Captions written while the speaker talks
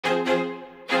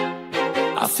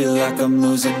feel like I'm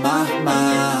losing my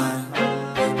mind.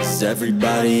 Is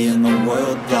everybody in the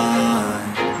world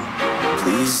blind?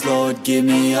 Please, Lord, give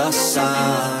me a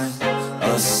sign,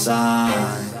 a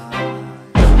sign.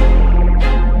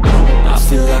 I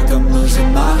feel like I'm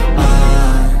losing my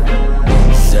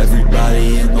mind. Is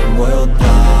everybody in the world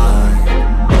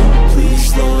blind?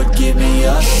 Please, Lord, give me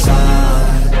a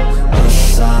sign, a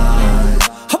sign.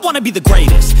 I wanna be the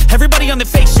greatest. Everybody on the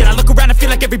fake shit. I look around and feel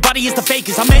like everybody is the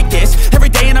fakest. I make this every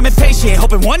day and I'm impatient,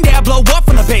 hoping one day I blow up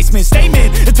from the basement.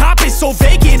 Statement, the top is so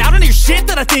vacant. I don't hear shit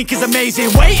that I think is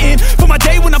amazing. Waiting for my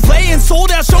day when I'm playing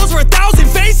sold out shows for 1,000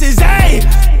 faces. Hey,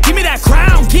 give me that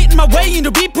crown, get in my way and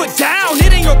to be put down.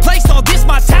 It ain't your place, all this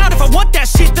my town. If I want that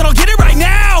shit, then I'll get it right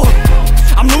now.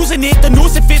 I'm losing it, the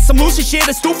noose it fits. I'm losing shit,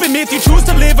 a stupid myth. You choose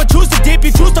to live or choose to dip.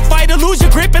 You choose to fight or lose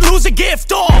your grip and lose a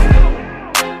gift.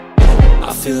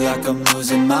 I feel like I'm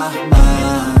losing my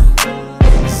mind.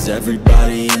 Is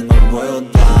everybody in the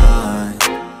world blind?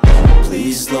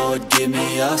 Please, Lord, give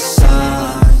me a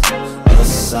sign, a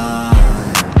sign.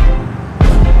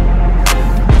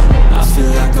 I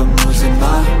feel like I'm losing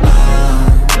my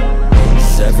mind.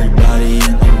 Is everybody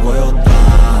in the world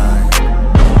blind?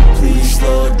 Please,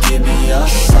 Lord, give me a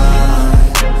sign,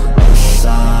 a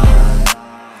sign.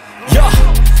 Yeah.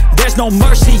 There's no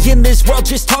mercy in this world,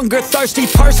 just hunger-thirsty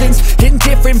persons in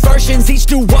different versions. Each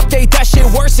new update, that shit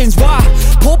worsens. Why?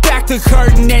 Pull back the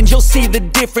curtain and you'll see the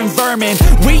different vermin.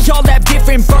 We all have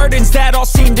different burdens that all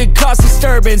seem to cause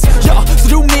disturbance. Yo, so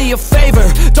do me a favor,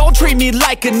 don't treat me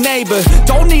like a neighbor.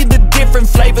 Don't need the different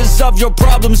flavors of your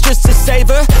problems just to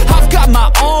savor. I've got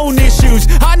my own issues,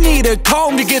 I need a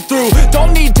comb to get through.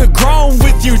 Don't need to groan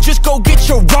with you, just go get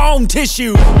your own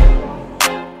tissue.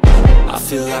 I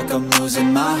feel like I'm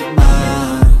losing my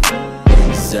mind.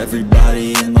 Is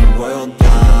everybody in the world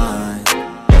blind?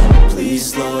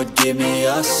 Please, Lord, give me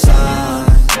a sign,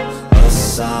 a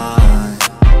sign.